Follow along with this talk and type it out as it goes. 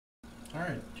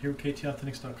Alright, here at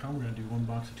KTAuthentics.com, we're going to do one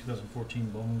box of 2014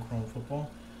 Bowman Chrome Football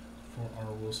for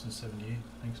rwilson78.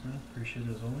 Thanks, man. Appreciate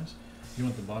it as always. You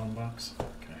want the bottom box?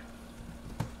 Okay.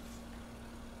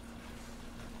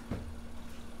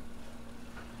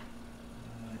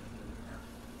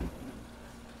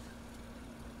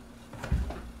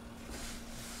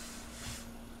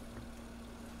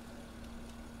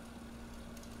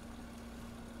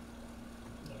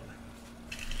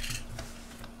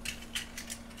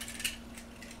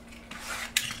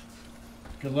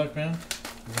 Good luck, man.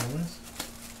 As always.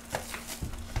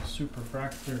 Super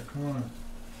fractor, come on.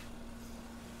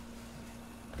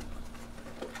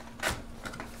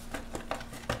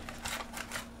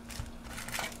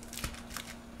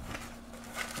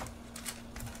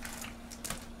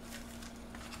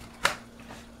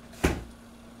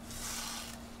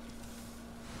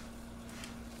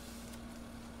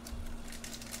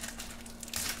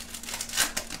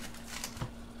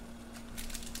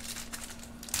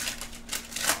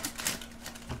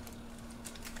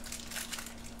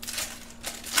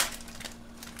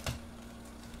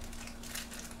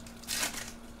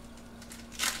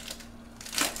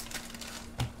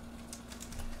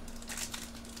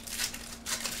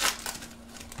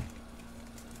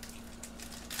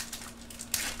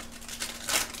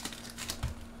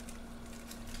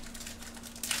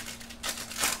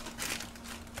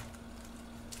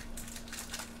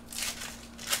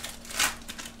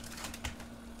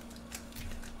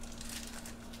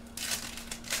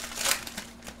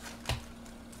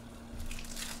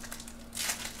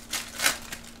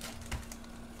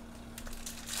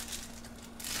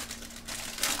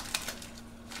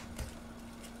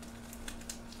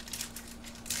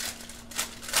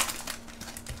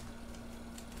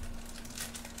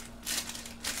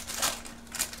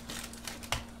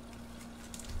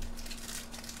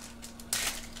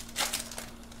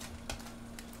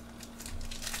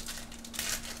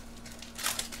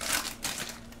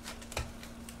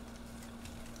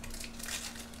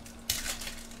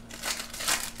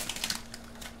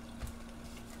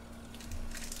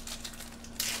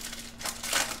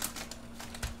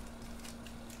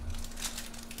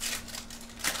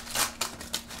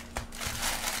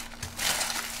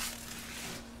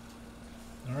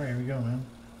 Alright, here we go, man.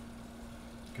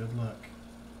 Good luck.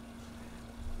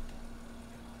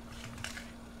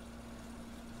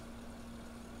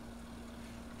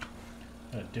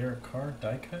 A Derek Carr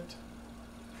die cut.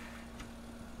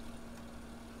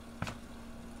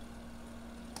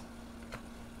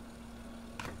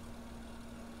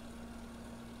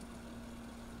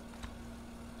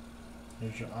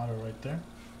 There's your auto right there.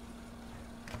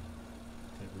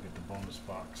 See if we get the bonus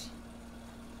box.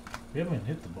 We haven't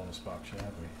hit the bonus box yet,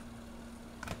 have we?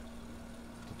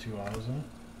 The two autos in it.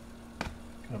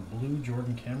 Got a blue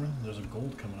Jordan Cameron. There's a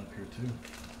gold coming up here too.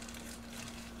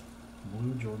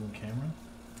 Blue Jordan Cameron.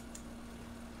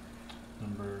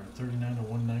 Number 39 to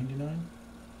 199.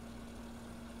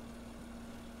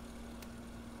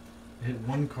 I hit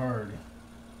one card.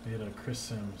 I hit a Chris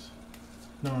Sims.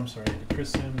 No, I'm sorry. I hit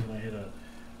Chris Sims and I hit a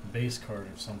base card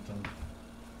or something.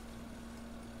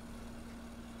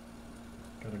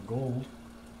 Got a gold.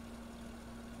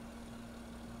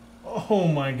 Oh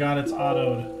my god, it's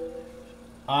autoed.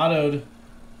 Autoed.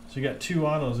 So you got two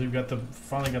autos. We've got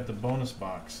finally got the bonus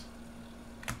box.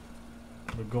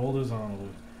 The gold is on.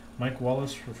 Mike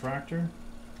Wallace refractor.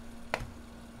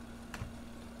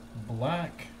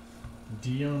 Black.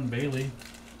 Dion Bailey.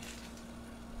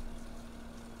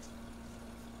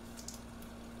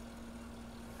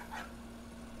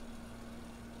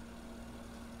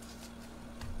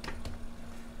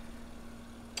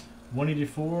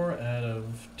 $184 out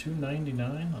of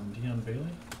 $299 on Dion Bailey.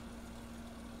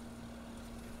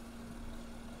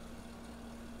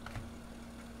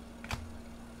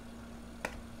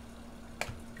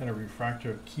 Got a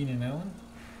refractor of Keenan Allen.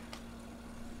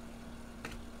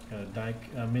 Got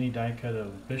a mini die cut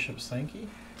of Bishop Sankey.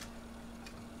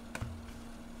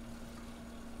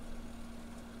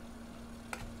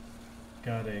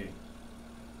 Got a,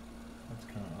 that's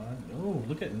kind of odd. Oh,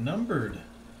 look at numbered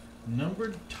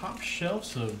top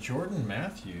shelves of Jordan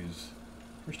Matthews.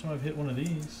 First time I've hit one of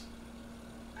these.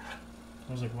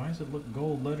 I was like, why does it look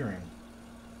gold lettering?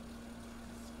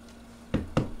 Oh,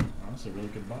 that's a really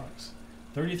good box.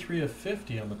 33 of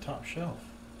 50 on the top shelf.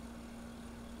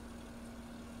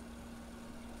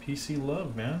 PC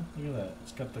Love, man. Look at that.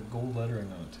 It's got the gold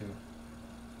lettering on it too.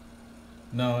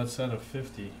 No, it's out of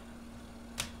 50.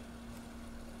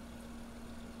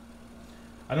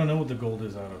 I don't know what the gold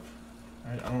is out of.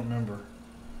 I don't remember.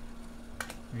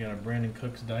 We got a Brandon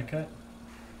Cooks die cut.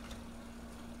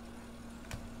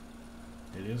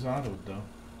 It is autoed though.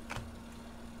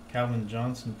 Calvin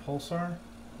Johnson Pulsar.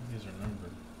 These are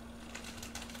numbered.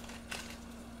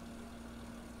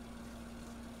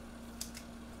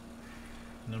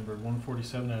 Numbered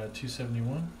 147 out of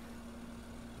 271.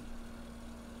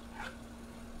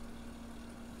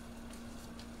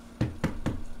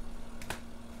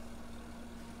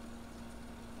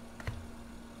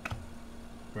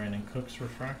 Brandon Cook's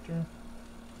refractor.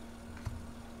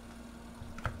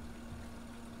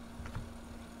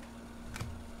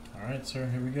 Alright, sir,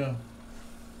 here we go.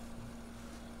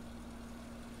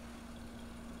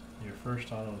 Your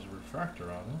first auto is a refractor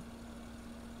auto.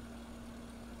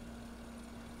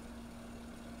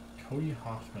 Cody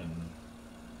Hoffman.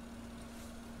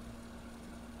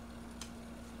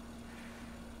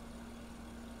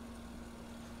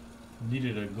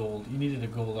 Needed a gold. You needed a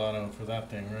gold auto for that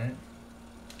thing, right?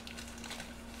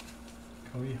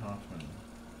 Cody Hoffman.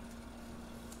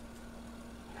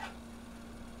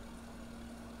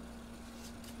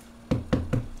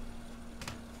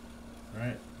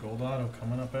 Alright, gold auto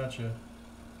coming up at you.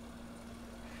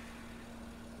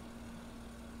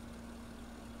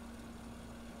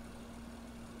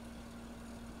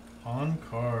 On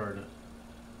card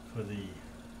for the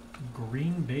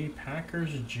Green Bay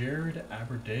Packers, Jared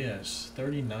Aberdeas,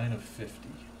 39 of 50.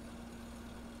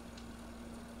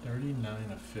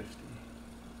 39 of 50.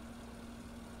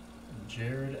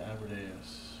 Jared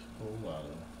Aberdeas, gold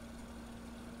auto.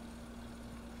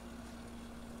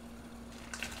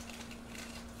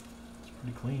 It's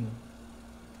pretty clean.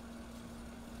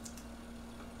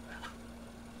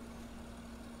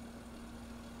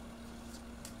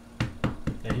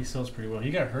 Yeah, he sells pretty well.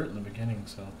 He got hurt in the beginning,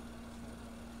 so.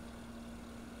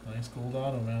 Nice gold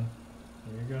auto, man.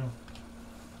 There you go.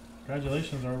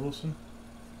 Congratulations, R. Wilson.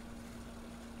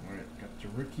 Alright, got the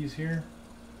rookies here.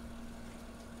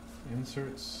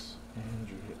 Inserts and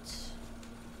your hits.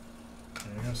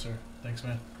 There you go, sir. Thanks,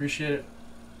 man. Appreciate it.